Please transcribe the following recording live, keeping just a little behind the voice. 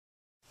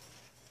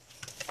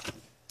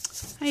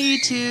Hi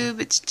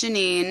YouTube, it's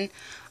Janine.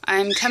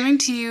 I'm coming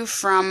to you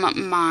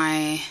from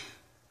my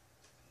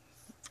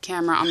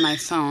camera on my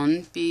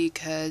phone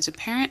because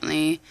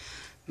apparently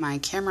my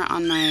camera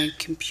on my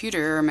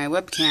computer or my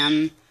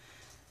webcam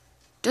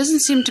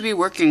doesn't seem to be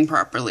working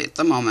properly at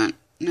the moment.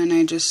 And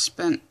I just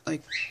spent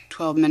like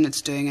 12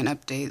 minutes doing an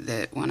update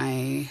that when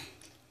I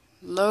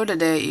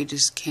loaded it, you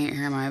just can't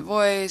hear my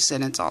voice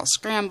and it's all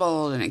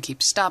scrambled and it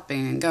keeps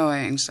stopping and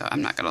going, so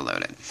I'm not going to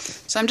load it.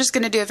 So I'm just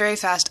going to do a very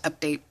fast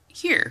update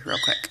here real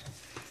quick.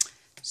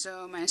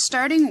 So my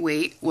starting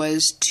weight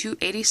was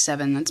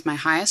 287, that's my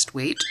highest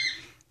weight.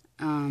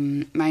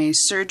 My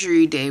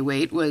surgery day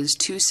weight was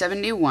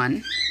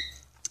 271,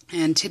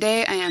 and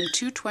today I am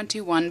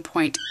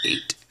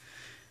 221.8.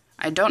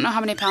 I don't know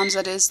how many pounds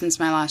that is since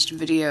my last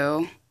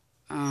video,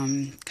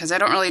 because I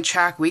don't really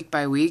track week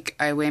by week.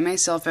 I weigh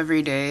myself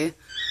every day.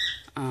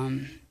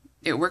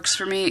 It works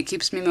for me, it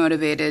keeps me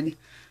motivated.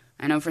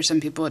 I know for some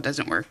people it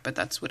doesn't work, but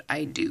that's what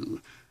I do.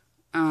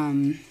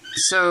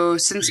 So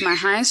since my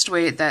highest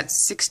weight,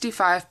 that's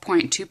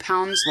 65.2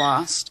 pounds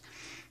lost,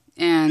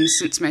 and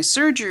since my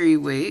surgery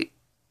weight,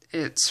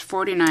 it's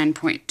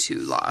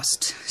 49.2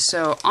 lost.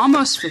 So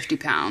almost 50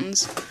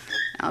 pounds.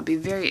 I'll be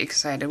very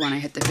excited when I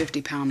hit the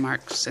 50 pound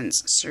mark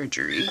since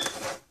surgery.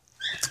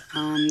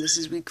 This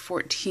is week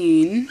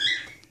 14,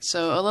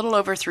 so a little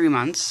over 3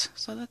 months,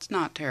 so that's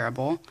not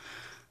terrible.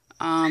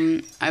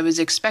 I was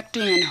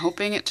expecting and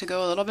hoping it to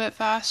go a little bit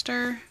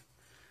faster.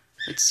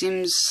 It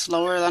seems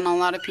slower than a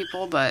lot of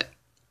people, but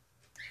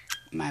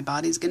my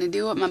body's gonna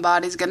do what my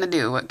body's gonna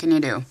do. What can you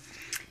do?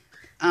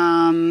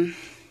 I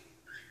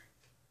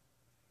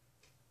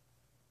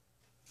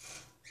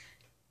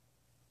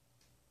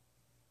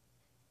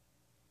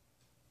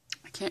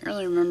can't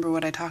really remember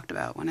what I talked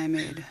about when I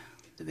made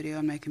the video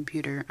on my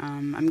computer.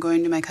 I'm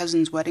going to my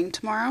cousin's wedding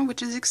tomorrow,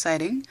 which is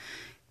exciting.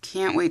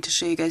 Can't wait to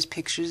show you guys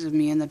pictures of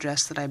me in the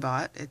dress that I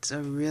bought. It's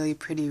a really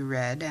pretty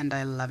red, and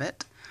I love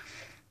it.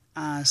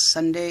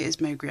 Sunday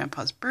is my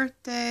grandpa's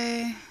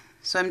birthday,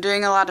 so I'm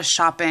doing a lot of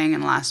shopping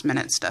and last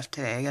minute stuff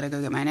today. I gotta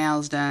go get my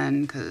nails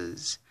done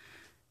because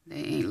they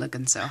ain't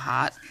looking so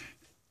hot.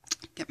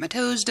 Get my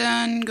toes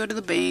done, go to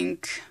the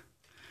bank,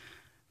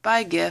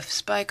 buy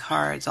gifts, buy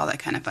cards, all that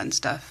kind of fun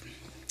stuff.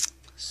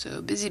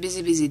 So busy,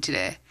 busy, busy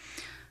today.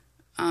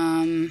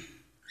 Yeah,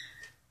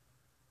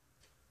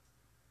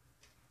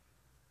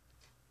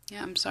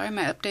 I'm sorry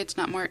my update's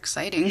not more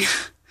exciting.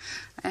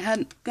 I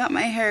had got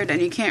my hair done.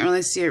 You can't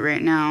really see it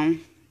right now.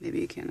 Maybe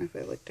you can if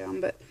I look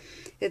down, but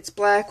it's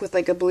black with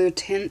like a blue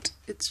tint.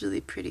 It's really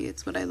pretty.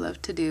 It's what I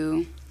love to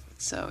do.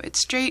 So it's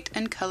straight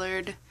and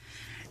colored,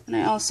 and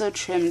I also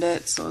trimmed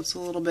it so it's a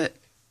little bit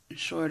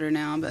shorter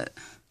now, but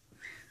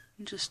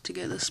just to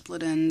get the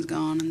split ends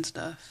gone and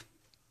stuff.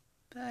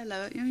 But I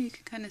love it. You know, you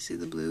can kind of see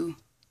the blue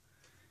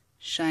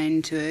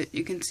shine to it.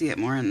 You can see it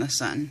more in the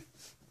sun.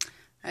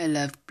 I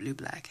love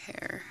blue-black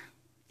hair.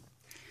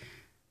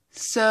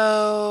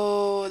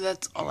 So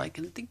that's all I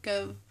can think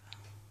of,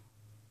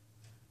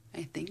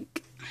 I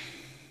think.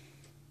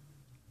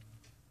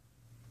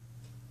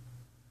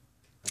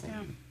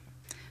 Yeah,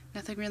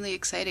 nothing really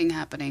exciting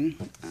happening.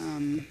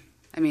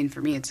 I mean,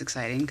 for me it's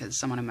exciting because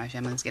someone in my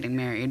family is getting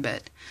married,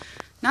 but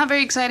not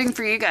very exciting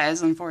for you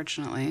guys,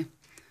 unfortunately.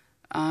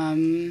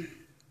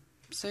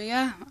 So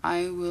yeah,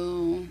 I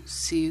will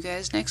see you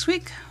guys next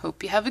week.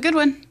 Hope you have a good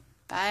one.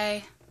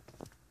 Bye.